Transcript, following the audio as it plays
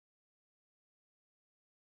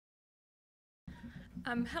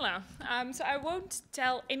Hello. So I won't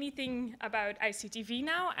tell anything about ICTV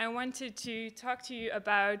now. I wanted to talk to you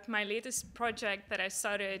about my latest project that I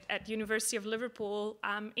started at University of Liverpool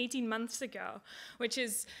 18 months ago, which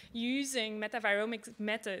is using metaviromics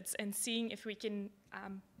methods and seeing if we can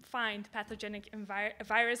find pathogenic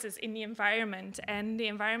viruses in the environment. And the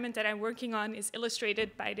environment that I'm working on is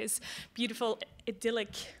illustrated by this beautiful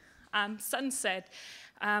idyllic sunset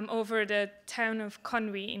over the town of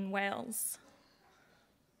Conwy in Wales.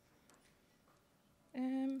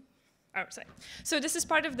 So this is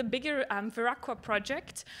part of the bigger VEGA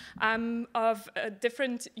project of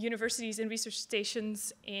different universities and research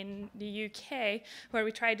stations in the UK, where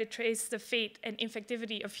we try to trace the fate and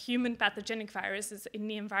infectivity of human pathogenic viruses in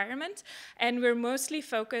the environment. And we're mostly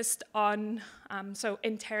focused on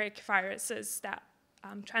enteric viruses that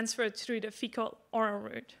transfer through the fecal-oral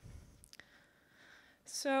route.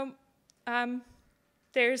 So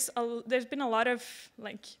there's been a lot of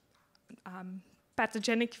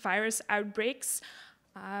pathogenic virus outbreaks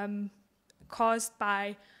caused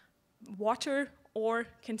by water or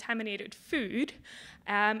contaminated food.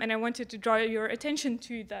 And I wanted to draw your attention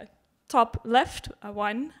to the top left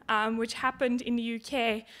one, which happened in the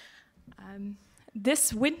UK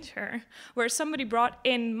this winter, where somebody brought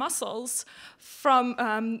in mussels from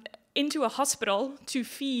into a hospital to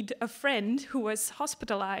feed a friend who was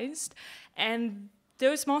hospitalized, and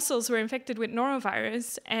those mussels were infected with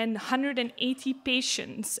norovirus, and 180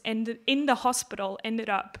 patients in the hospital ended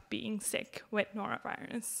up being sick with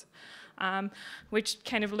norovirus, which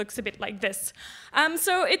kind of looks a bit like this.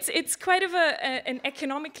 So it's quite of an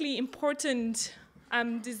economically important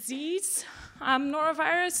disease,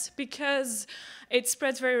 norovirus, because it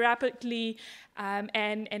spreads very rapidly,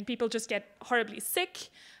 and people just get horribly sick,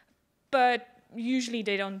 but usually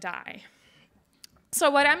they don't die. So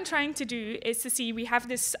what I'm trying to do is to see, we have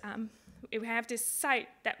this site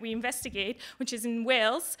that we investigate, which is in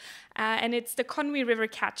Wales, and it's the Conwy River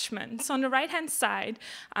catchment. So on the right-hand side,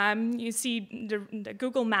 you see the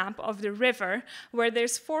Google map of the river, where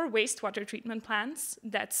there's 4 wastewater treatment plants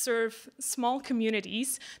that serve small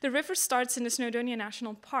communities. The river starts in the Snowdonia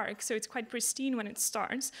National Park, so it's quite pristine when it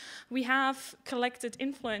starts. We have collected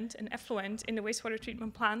influent and effluent in the wastewater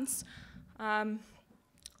treatment plants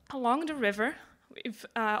along the river. We've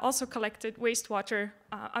also collected wastewater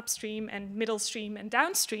upstream and middle stream and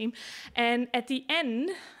downstream. And at the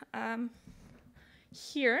end,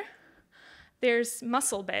 here, there's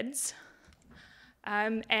mussel beds.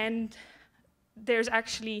 And there's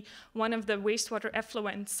actually one of the wastewater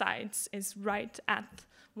effluent sites is right at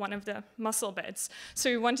one of the mussel beds. So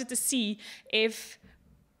we wanted to see if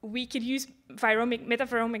we could use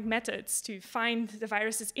metaviromic methods to find the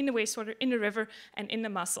viruses in the wastewater, in the river, and in the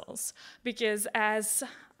mussels. Because as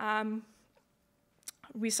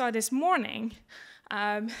we saw this morning,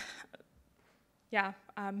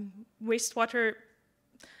 wastewater,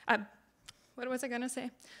 what was I going to say?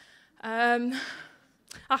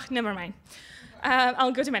 Never mind.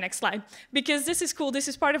 I'll go to my next slide, because this is cool. This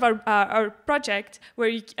is part of our project where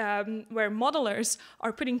modelers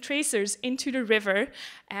are putting tracers into the river,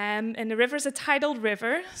 and the river is a tidal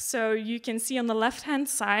river, so you can see on the left-hand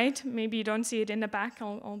side, maybe you don't see it in the back,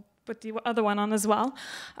 I'll put the other one on as well.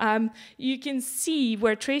 You can see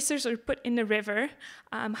where tracers are put in the river,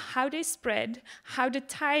 how they spread, how the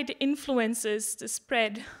tide influences the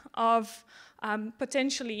spread of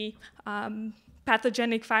potentially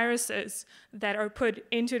pathogenic viruses that are put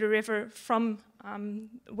into the river from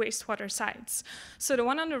wastewater sites. So the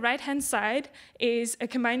one on the right-hand side is a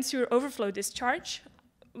combined sewer overflow discharge,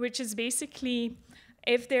 which is basically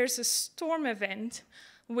if there's a storm event,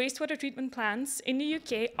 wastewater treatment plants in the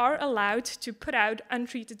UK are allowed to put out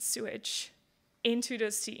untreated sewage into the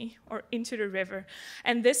sea or into the river.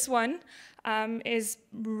 And this one is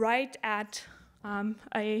right at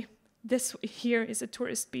this here is a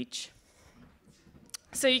tourist beach.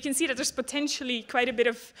 So you can see that there's potentially quite a bit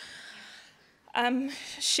of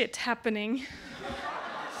shit happening.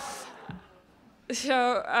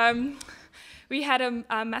 So we had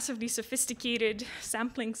a massively sophisticated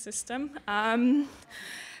sampling system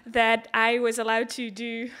that I was allowed to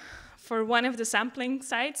do for one of the sampling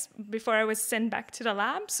sites before I was sent back to the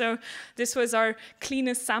lab. So this was our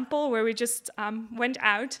cleanest sample, where we just went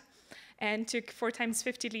out and took 4 times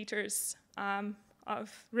 50 liters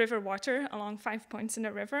of river water along 5 points in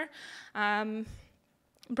the river,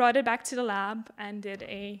 brought it back to the lab and did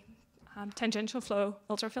a tangential flow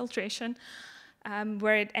ultrafiltration,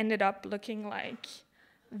 where it ended up looking like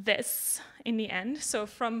this in the end. So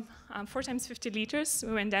from 4 times 50 liters,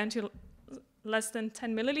 we went down to less than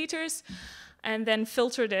 10 milliliters, and then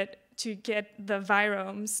filtered it to get the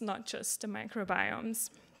viromes, not just the microbiomes.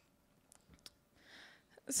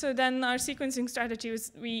 So then our sequencing strategy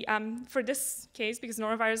was, for this case, because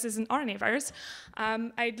norovirus is an RNA virus,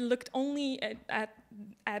 I looked only at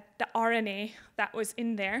the RNA that was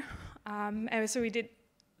in there. And so we did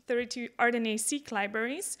 32 RNA-seq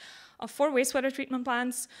libraries of 4 wastewater treatment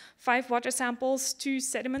plants, 5 water samples, 2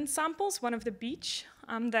 sediment samples, one of the beach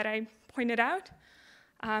that I pointed out,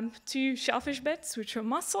 2 shellfish beds, which were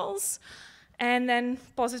mussels, and then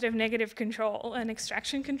positive negative control and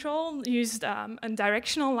extraction control. Used a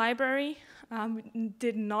directional library,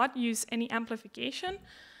 did not use any amplification,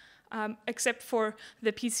 except for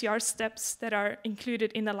the PCR steps that are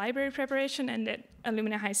included in the library preparation and the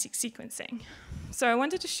Illumina high-seq sequencing. So I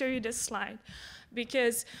wanted to show you this slide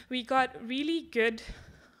because we got really good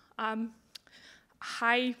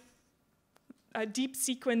deep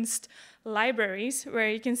sequenced libraries where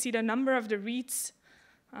you can see the number of the reads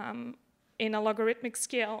in a logarithmic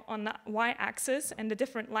scale on the y-axis and the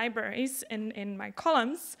different libraries in my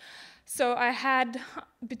columns. So I had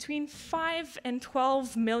between 5 and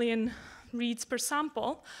 12 million reads per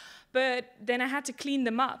sample, but then I had to clean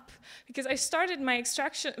them up because I started my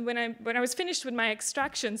extraction, when I was finished with my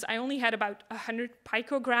extractions, I only had about 100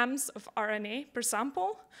 picograms of RNA per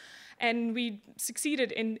sample, and we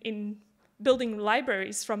succeeded in building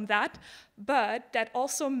libraries from that, but that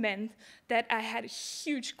also meant that I had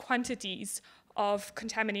huge quantities of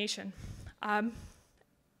contamination.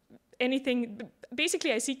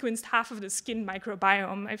 Basically I sequenced half of the skin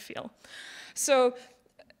microbiome, I feel. So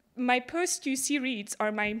my post-QC reads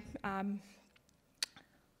are my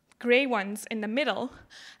gray ones in the middle.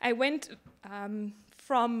 I went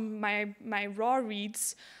from my raw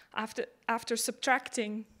reads after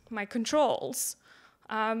subtracting my controls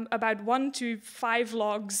about 1 to 5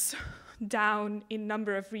 logs down in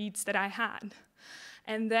number of reads that I had.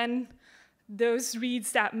 And then those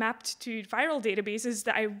reads that mapped to viral databases,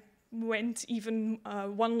 that I went even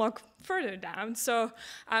 1 log further down. So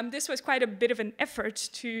this was quite a bit of an effort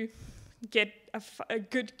to get a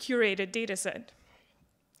good curated data set.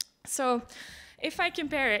 So if I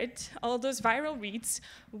compare it, all those viral reads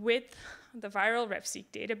with the viral RefSeq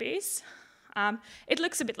database, it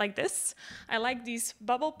looks a bit like this. I like these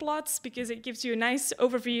bubble plots because it gives you a nice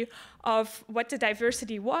overview of what the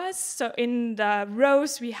diversity was. So in the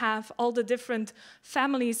rows, we have all the different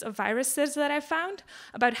families of viruses that I found.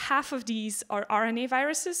 About half of these are RNA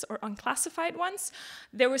viruses or unclassified ones.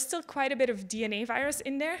 There was still quite a bit of DNA virus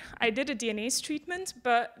in there. I did a DNase treatment,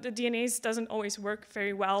 but the DNase doesn't always work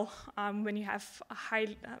very well when you have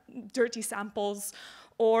high dirty samples,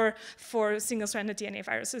 or for single-stranded DNA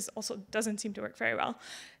viruses also doesn't seem to work very well.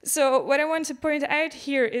 So what I want to point out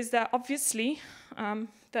here is that obviously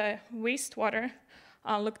the wastewater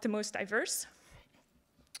looked the most diverse.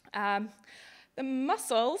 The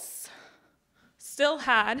mussels still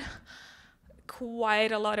had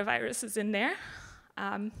quite a lot of viruses in there,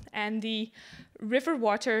 and the river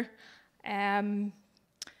water had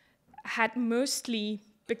mostly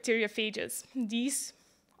bacteriophages. These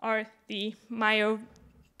are the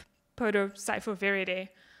Myopodopsiphoviridae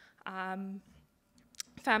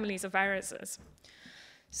families of viruses.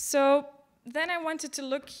 So then I wanted to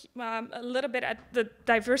look a little bit at the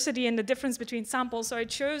diversity and the difference between samples. So I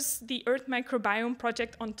chose the Earth Microbiome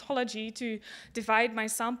Project ontology to divide my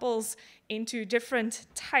samples into different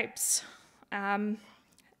types. And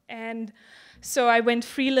so I went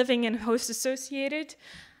free living and host associated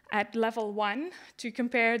at level 1 to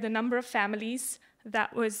compare the number of families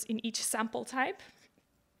that was in each sample type.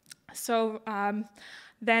 So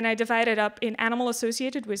then I divided up in animal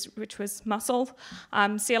associated, which was mussel,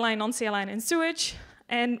 saline, non-saline, and sewage.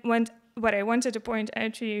 And what I wanted to point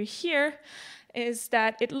out to you here is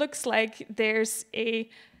that it looks like there's a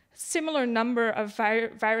similar number of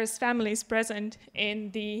virus families present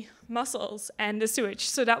in the mussels and the sewage.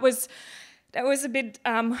 So that was a bit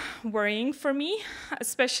worrying for me,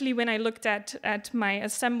 especially when I looked at my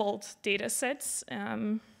assembled data sets.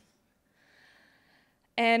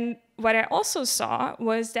 And what I also saw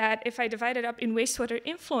was that if I divided up in wastewater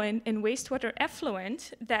influent and wastewater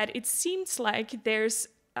effluent, that it seems like there's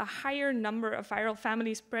a higher number of viral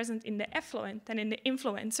families present in the effluent than in the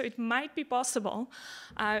influent. So it might be possible,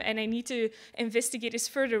 and I need to investigate this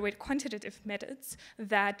further with quantitative methods,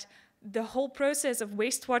 that the whole process of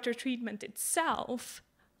wastewater treatment itself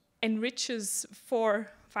enriches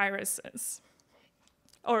for viruses,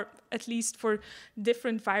 or at least for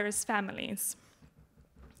different virus families.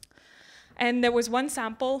 And there was one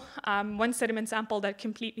sample, one sediment sample that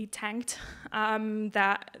completely tanked,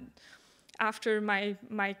 that after my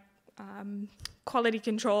quality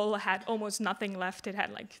control had almost nothing left. It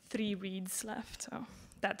had like 3 reads left. So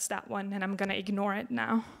that's that one, and I'm going to ignore it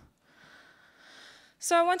now.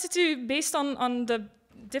 So I wanted to, based on the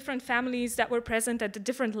different families that were present at the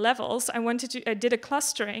different levels, I did a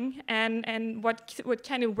clustering, and what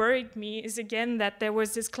kind of worried me is, again, that there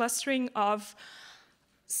was this clustering of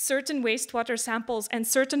certain wastewater samples and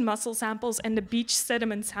certain mussel samples and the beach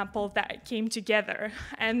sediment sample that came together.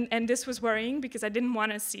 And this was worrying because I didn't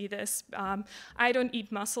want to see this. I don't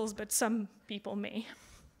eat mussels, but some people may.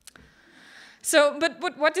 So,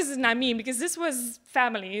 but what does it now mean? Because this was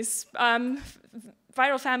families.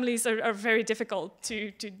 Viral families are very difficult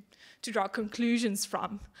to draw conclusions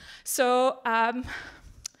from. So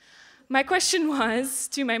my question was,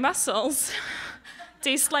 do my mussels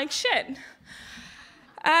taste like shit?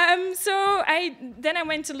 So then I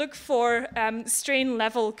went to look for strain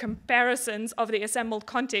level comparisons of the assembled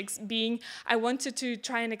contigs, being I wanted to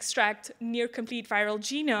try and extract near complete viral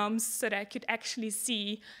genomes so that I could actually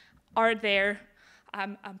see, are there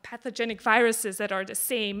pathogenic viruses that are the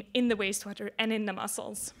same in the wastewater and in the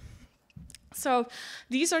mussels. So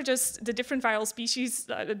these are just the different viral species,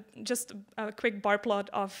 just a quick bar plot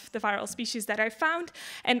of the viral species that I found.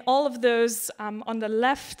 And all of those on the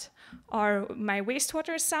left are my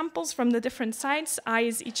wastewater samples from the different sites. I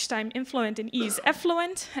is each time influent and E is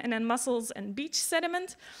effluent, and then mussels and beach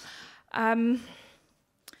sediment.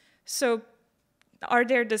 So are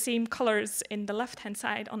there the same colors in the left-hand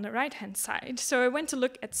side on the right-hand side? So I went to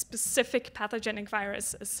look at specific pathogenic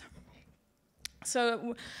viruses.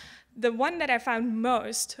 So the one that I found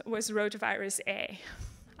most was rotavirus A.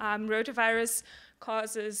 Rotavirus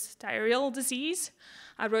causes diarrheal disease.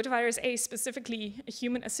 Rotavirus A is specifically a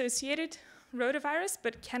human-associated rotavirus,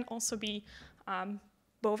 but can also be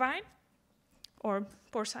bovine or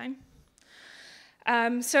porcine.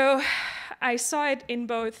 So I saw it in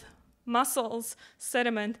both mussels,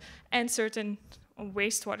 sediment, and certain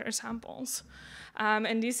wastewater samples.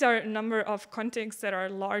 And these are a number of contigs that are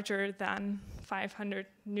larger than 500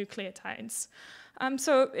 nucleotides.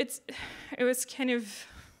 So it was kind of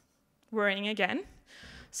worrying again.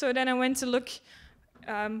 So then I went to look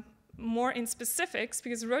more in specifics,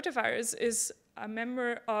 because rotavirus is an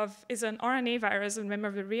RNA virus, a member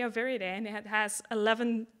of the Reoviridae, and it has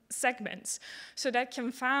 11 segments. So that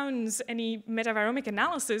confounds any metaviromic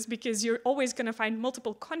analysis, because you're always going to find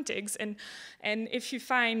multiple contigs, and if you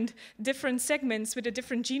find different segments with a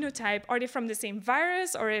different genotype, are they from the same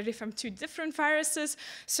virus or are they from 2 different viruses?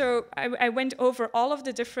 So I went over all of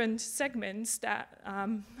the different segments that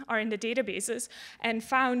are in the databases and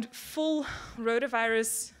found full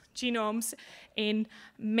rotavirus genomes in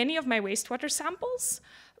many of my wastewater samples,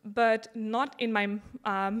 but not in my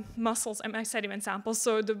mussels and my sediment samples.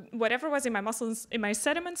 So whatever was in my mussels, in my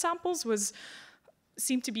sediment samples,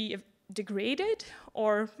 seemed to be degraded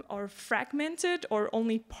or fragmented or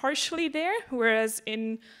only partially there, whereas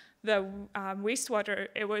in the wastewater,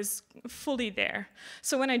 it was fully there.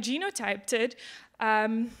 So when I genotyped it,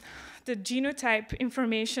 the genotype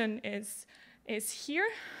information is here.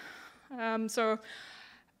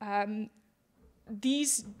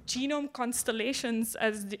 These genome constellations,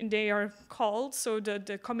 as they are called, so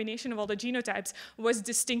the combination of all the genotypes, was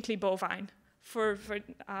distinctly bovine for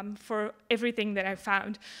everything that I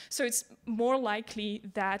found. So it's more likely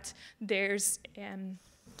that there's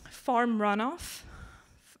farm runoff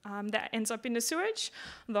that ends up in the sewage,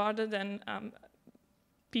 rather than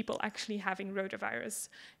people actually having rotavirus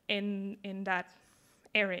in that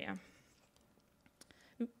area.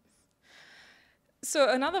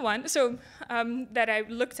 So another one that I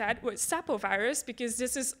looked at was sapovirus, because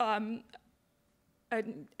this is an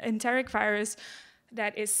enteric virus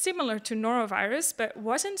that is similar to norovirus, but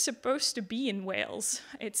wasn't supposed to be in whales.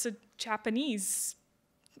 It's a Japanese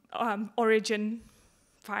origin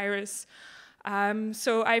virus.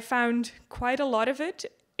 So I found quite a lot of it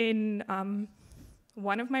in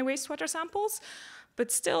one of my wastewater samples,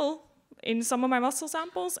 but still in some of my mussel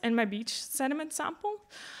samples and my beach sediment sample.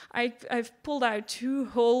 I've pulled out 2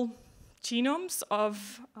 whole genomes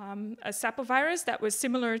of a sapovirus that was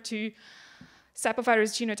similar to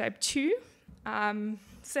sapovirus genotype 2,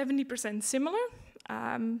 70% similar.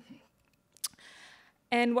 And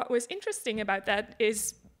what was interesting about that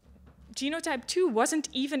is genotype 2 wasn't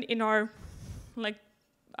even in our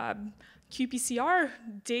qPCR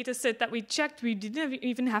data set that we checked. We didn't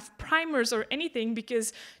even have primers or anything,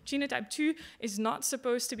 because genotype 2 is not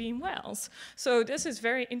supposed to be in whales. So this is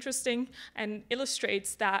very interesting and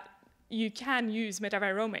illustrates that you can use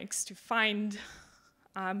metaviromics to find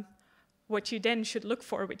what you then should look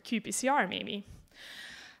for with qPCR, maybe.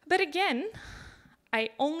 But again, I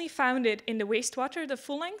only found it in the wastewater, the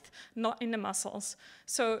full length, not in the mussels.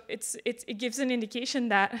 So it gives an indication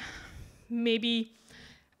that maybe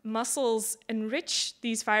mussels enrich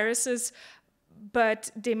these viruses, but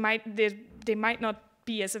they might not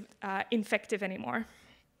be as infective anymore.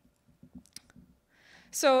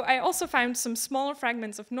 So I also found some smaller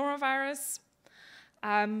fragments of norovirus,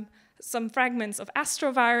 some fragments of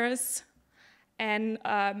astrovirus, and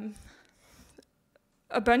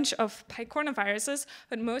a bunch of picornaviruses,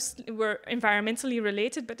 but most were environmentally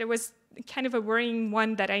related, but there was kind of a worrying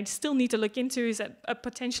one that I still need to look into, is that a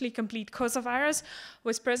potentially complete cosavirus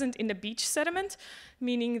was present in the beach sediment,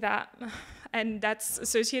 meaning that, and that's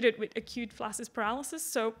associated with acute flaccid paralysis.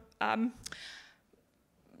 So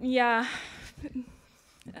yeah,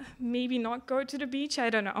 maybe not go to the beach, I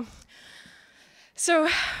don't know. So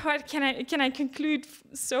what can I conclude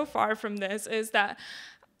so far from this is that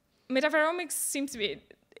metaviromics seems to be,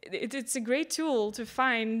 it's a great tool to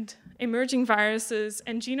find emerging viruses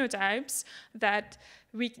and genotypes that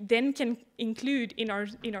we then can include in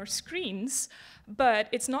our screens, but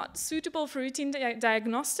it's not suitable for routine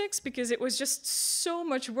diagnostics because it was just so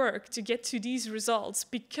much work to get to these results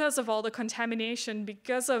because of all the contamination,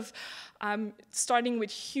 because of starting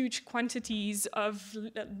with huge quantities of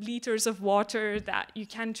liters of water that you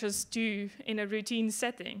can't just do in a routine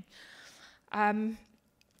setting.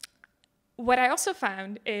 What I also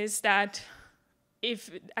found is that if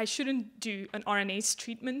I shouldn't do an RNase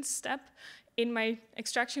treatment step in my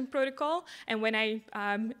extraction protocol, and when I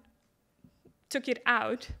took it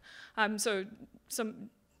out, so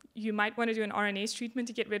you might want to do an RNase treatment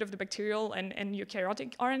to get rid of the bacterial and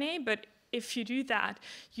eukaryotic RNA, but if you do that,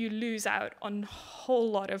 you lose out on a whole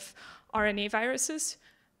lot of RNA viruses.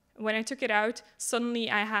 When I took it out, suddenly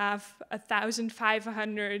I have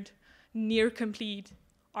 1,500 near complete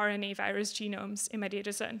RNA virus genomes in my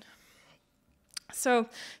dataset. So it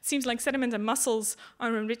seems like sediment and mussels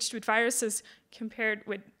are enriched with viruses compared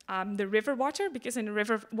with the river water, because in the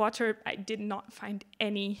river water I did not find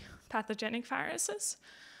any pathogenic viruses.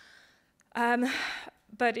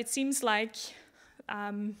 But it seems like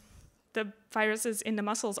the viruses in the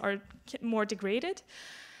mussels are more degraded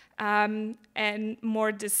and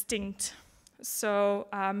more distinct. So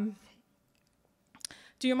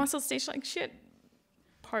do your mussels taste like shit?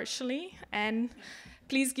 Partially, and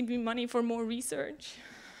please give me money for more research.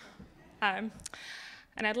 And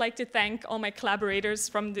I'd like to thank all my collaborators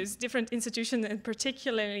from these different institutions, and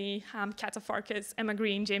particularly Kata Farkas, Emma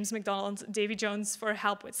Green, James McDonald, Davy Jones for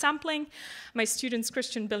help with sampling, my students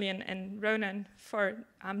Christian Billion and Ronan for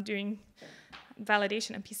doing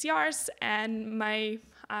validation and PCRs, and my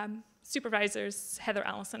supervisors Heather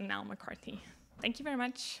Allison and Al McCarthy. Thank you very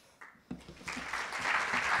much.